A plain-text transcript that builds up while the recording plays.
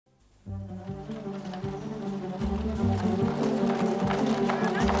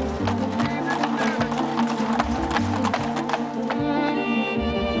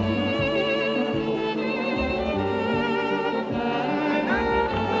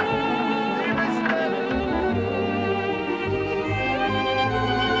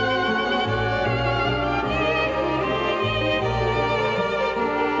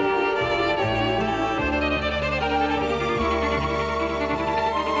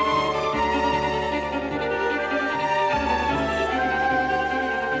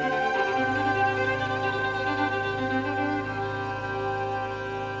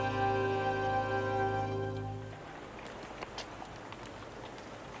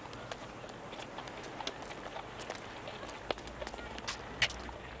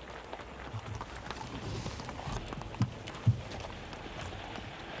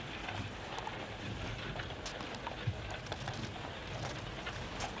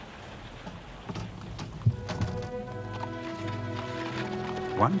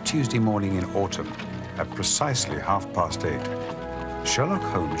One Tuesday morning in autumn, at precisely 8:30, Sherlock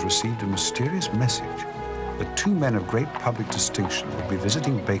Holmes received a mysterious message that two men of great public distinction would be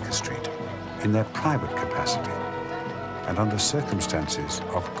visiting Baker Street in their private capacity and under circumstances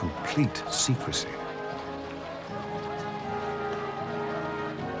of complete secrecy.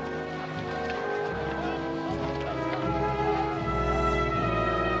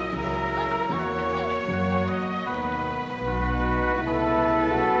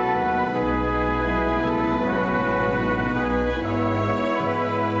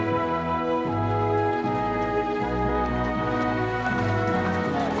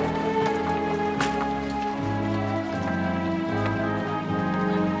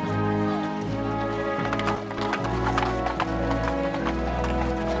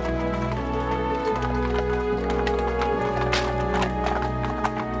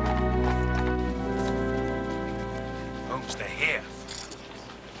 They're here.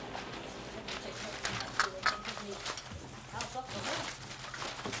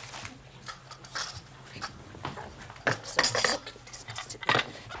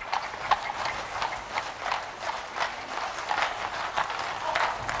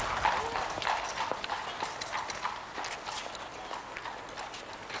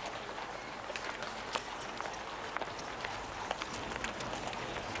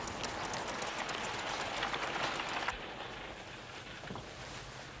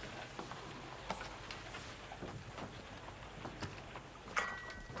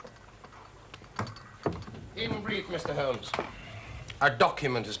 In brief, Mr. Holmes, a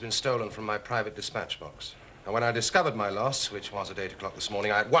document has been stolen from my private dispatch box. And when I discovered my loss, which was at 8 o'clock this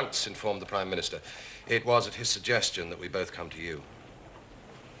morning, I at once informed the Prime Minister. It was at his suggestion that we both come to you.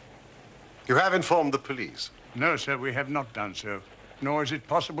 You have informed the police? No, sir, we have not done so. Nor is it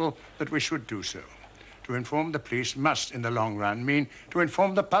possible that we should do so. To inform the police must, in the long run, mean to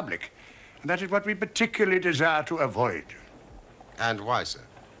inform the public. And that is what we particularly desire to avoid. And why, sir?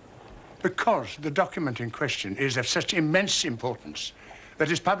 Because the document in question is of such immense importance that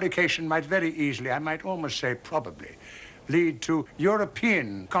its publication might very easily, I might almost say probably, lead to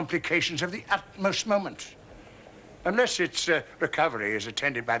European complications of the utmost moment. Unless its recovery is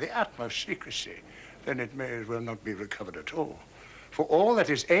attended by the utmost secrecy, then it may as well not be recovered at all. For all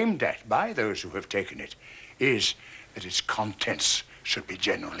that is aimed at by those who have taken it is that its contents should be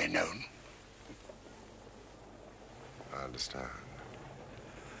generally known. I understand.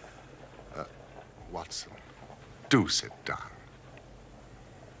 Watson, do sit down.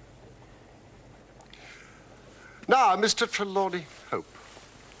 Now, Mr. Trelawney Hope,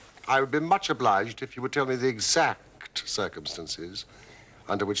 I would be much obliged if you would tell me the exact circumstances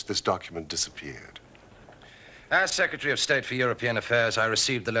under which this document disappeared. As Secretary of State for European Affairs, I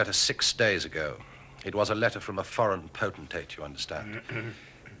received the letter 6 days ago. It was a letter from a foreign potentate, you understand.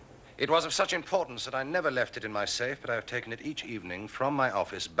 It was of such importance that I never left it in my safe, but I have taken it each evening from my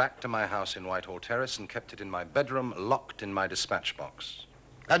office back to my house in Whitehall Terrace and kept it in my bedroom, locked in my dispatch box.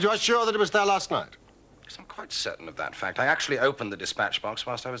 And you are sure that it was there last night? Yes, I'm quite certain of that fact. I actually opened the dispatch box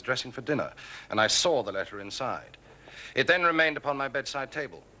whilst I was dressing for dinner, and I saw the letter inside. It then remained upon my bedside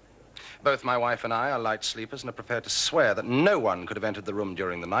table. Both my wife and I are light sleepers and are prepared to swear that no one could have entered the room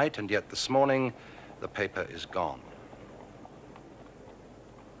during the night, and yet this morning, the paper is gone.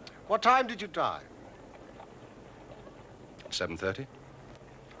 What time did you die? 7:30.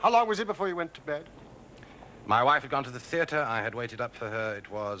 How long was it before you went to bed? My wife had gone to the theater. I had waited up for her. It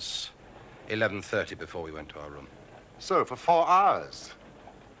was 11:30 before we went to our room. So, for 4 hours,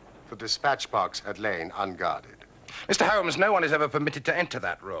 the dispatch box had lain unguarded. Mr. Holmes, no one is ever permitted to enter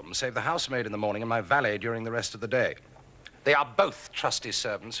that room, save the housemaid in the morning and my valet during the rest of the day. They are both trusty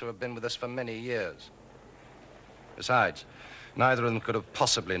servants who have been with us for many years. Besides, neither of them could have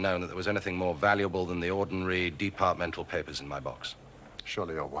possibly known that there was anything more valuable than the ordinary departmental papers in my box.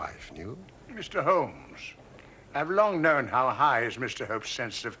 Surely your wife knew? Mr. Holmes, I've long known how high is Mr. Hope's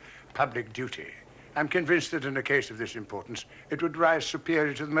sense of public duty. I'm convinced that in a case of this importance, it would rise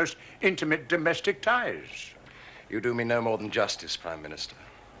superior to the most intimate domestic ties. You do me no more than justice, Prime Minister.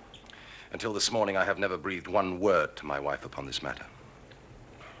 Until this morning, I have never breathed one word to my wife upon this matter.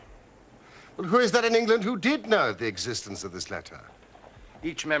 Well, who is that in England who did know of the existence of this letter?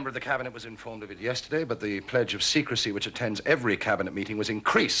 Each member of the cabinet was informed of it yesterday, but the pledge of secrecy which attends every cabinet meeting was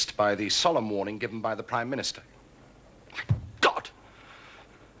increased by the solemn warning given by the Prime Minister. God!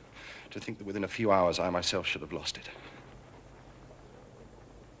 To think that within a few hours I myself should have lost it.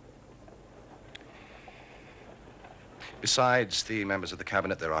 Besides the members of the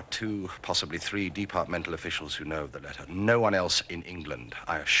cabinet, there are 2, possibly 3 departmental officials who know of the letter. No one else in England,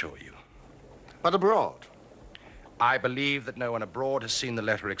 I assure you. But abroad? I believe that no one abroad has seen the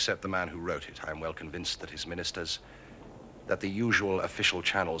letter except the man who wrote it. I am well convinced that his ministers, that the usual official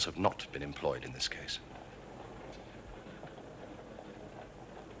channels have not been employed in this case.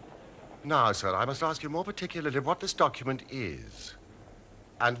 Now, sir, I must ask you more particularly what this document is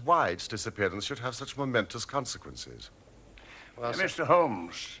and why its disappearance should have such momentous consequences. Well, Mr.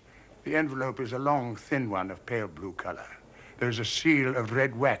 Holmes, the envelope is a long, thin one of pale blue color. There's a seal of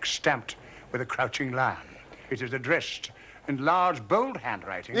red wax stamped with a crouching lion. It is addressed in large, bold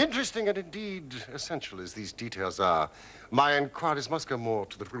handwriting. Interesting and indeed essential as these details are, my inquiries must go more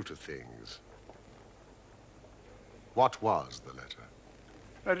to the root of things. What was the letter?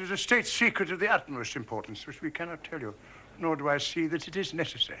 That is a state secret of the utmost importance, which we cannot tell you, nor do I see that it is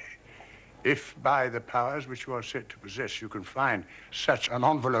necessary. If by the powers which you are said to possess you can find such an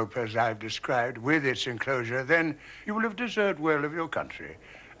envelope as I've described with its enclosure, then you will have deserved well of your country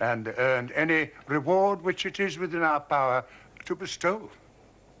and earned any reward which it is within our power to bestow.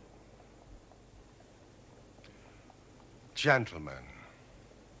 Gentlemen,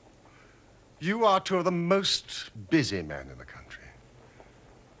 you are two of the most busy men in the country.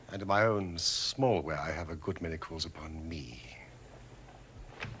 And in my own small way, I have a good many calls upon me.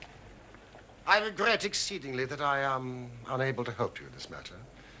 I regret exceedingly that I am unable to help you in this matter.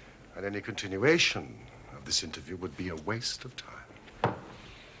 And any continuation of this interview would be a waste of time.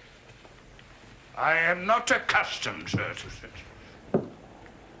 I am not accustomed, sir, to such.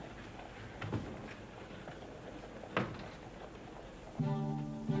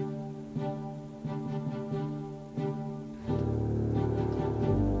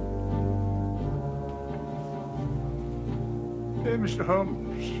 Mr.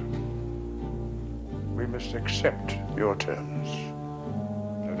 Holmes, we must accept your terms.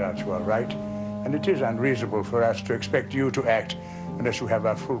 No doubt you are right, and it is unreasonable for us to expect you to act unless you have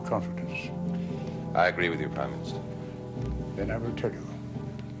our full confidence. I agree with you, Prime Minister. Then I will tell you,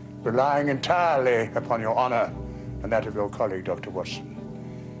 relying entirely upon your honor and that of your colleague, Dr. Watson,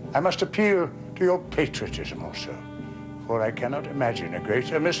 I must appeal to your patriotism also, for I cannot imagine a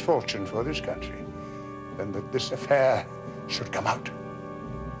greater misfortune for this country than that this affair should come out.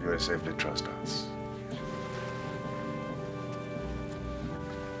 You may safely trust us.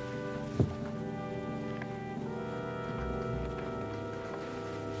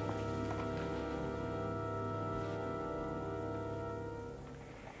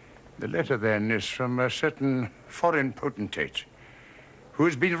 The letter, then, is from a certain foreign potentate who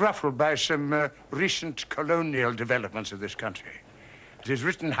has been ruffled by some recent colonial developments of this country. It is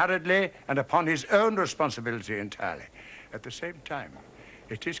written hurriedly and upon his own responsibility entirely. At the same time,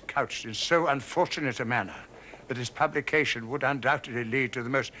 it is couched in so unfortunate a manner that its publication would undoubtedly lead to the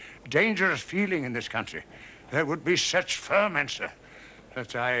most dangerous feeling in this country. There would be such ferment, sir,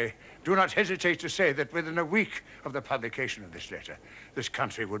 that I do not hesitate to say that within a week of the publication of this letter, this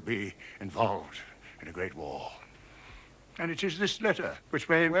country would be involved in a great war. And it is this letter which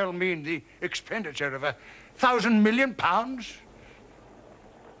may well mean the expenditure of £1,000 million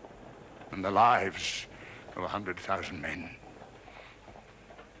and the lives of 100,000 men.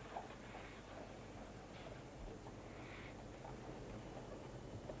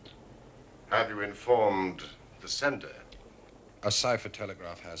 Have you informed the sender? A cipher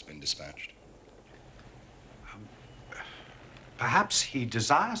telegraph has been dispatched. Perhaps he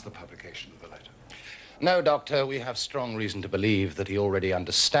desires the publication of the letter. No, Doctor, we have strong reason to believe that he already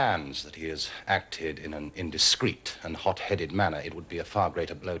understands that he has acted in an indiscreet and hot-headed manner. It would be a far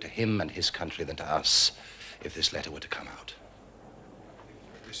greater blow to him and his country than to us if this letter were to come out.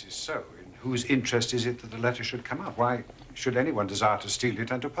 If this is so, in whose interest is it that the letter should come out? Why should anyone desire to steal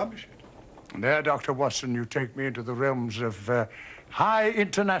it and to publish it? And there, Dr. Watson, you take me into the realms of high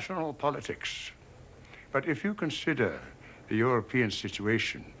international politics. But if you consider the European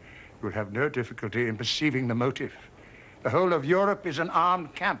situation, you will have no difficulty in perceiving the motive. The whole of Europe is an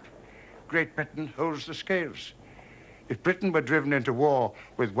armed camp. Great Britain holds the scales. If Britain were driven into war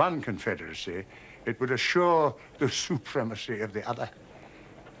with one confederacy, it would assure the supremacy of the other,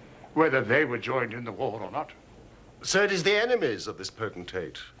 whether they were joined in the war or not. So it is the enemies of this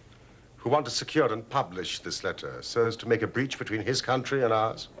potentate who want to secure and publish this letter so as to make a breach between his country and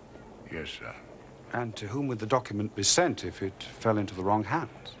ours? Yes, sir. And to whom would the document be sent if it fell into the wrong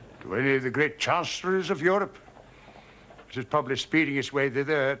hands? To any of the great chancelleries of Europe. It is probably speeding its way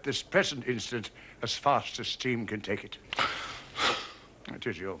thither at this present instant as fast as steam can take it. It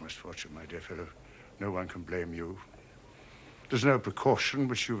is your misfortune, my dear fellow. No one can blame you. There's no precaution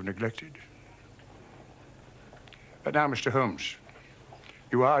which you've neglected. But now, Mr. Holmes,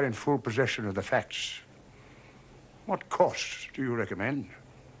 you are in full possession of the facts. What course do you recommend?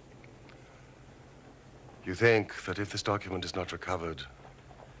 You think that if this document is not recovered,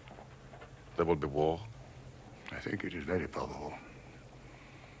 there will be war? I think it is very probable.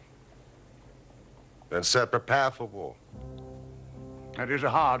 Then, sir, prepare for war. That is a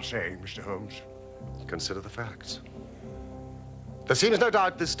hard saying, Mr. Holmes. Consider the facts. There seems no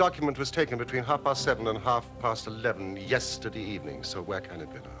doubt this document was taken between 7:30 and 11:30 yesterday evening, so where can it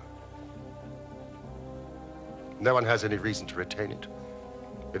be now? No one has any reason to retain it.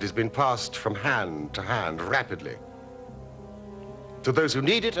 It has been passed from hand to hand rapidly to those who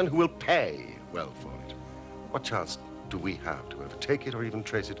need it and who will pay well for it. What chance do we have to overtake it or even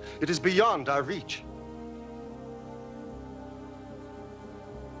trace it? It is beyond our reach.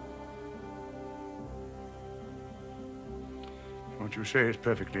 What you say is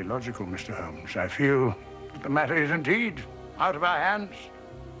perfectly logical, Mr. Holmes. I feel that the matter is indeed out of our hands.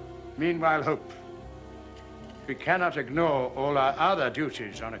 Meanwhile, hope. We cannot ignore all our other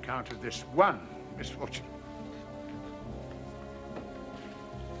duties on account of this one misfortune.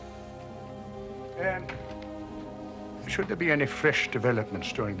 Should there be any fresh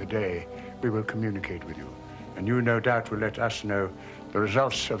developments during the day, we will communicate with you. And you, no doubt, will let us know the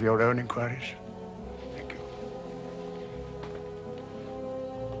results of your own inquiries. Thank you.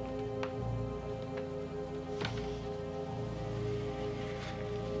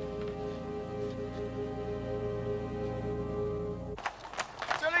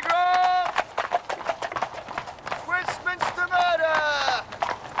 Telegraph! Westminster murder!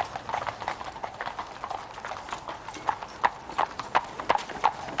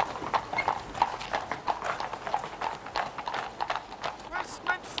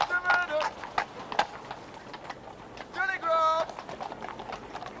 Westminster murder! Telegraph!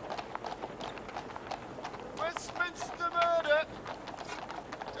 Westminster murder!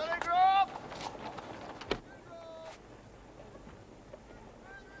 Telegraph!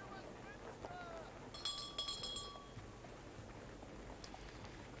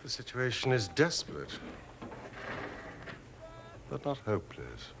 The situation is desperate, but not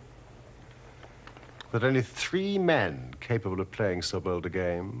hopeless. There are only 3 men capable of playing so bold a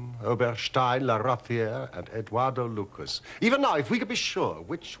game: Oberstein, La Rothiere, and Eduardo Lucas. Even now, if we could be sure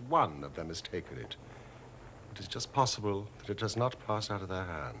which one of them has taken it, it is just possible that it does not pass out of their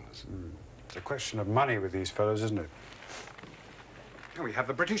hands. It's a question of money with these fellows, isn't it? We have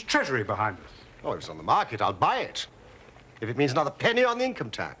the British Treasury behind us. Oh, if it's on the market, I'll buy it. If it means another penny on the income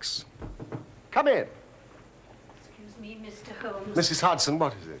tax. Come in. Excuse me, Mr. Holmes. Mrs. Hudson,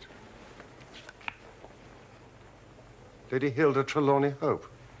 what is it? Lady Hilda Trelawney Hope.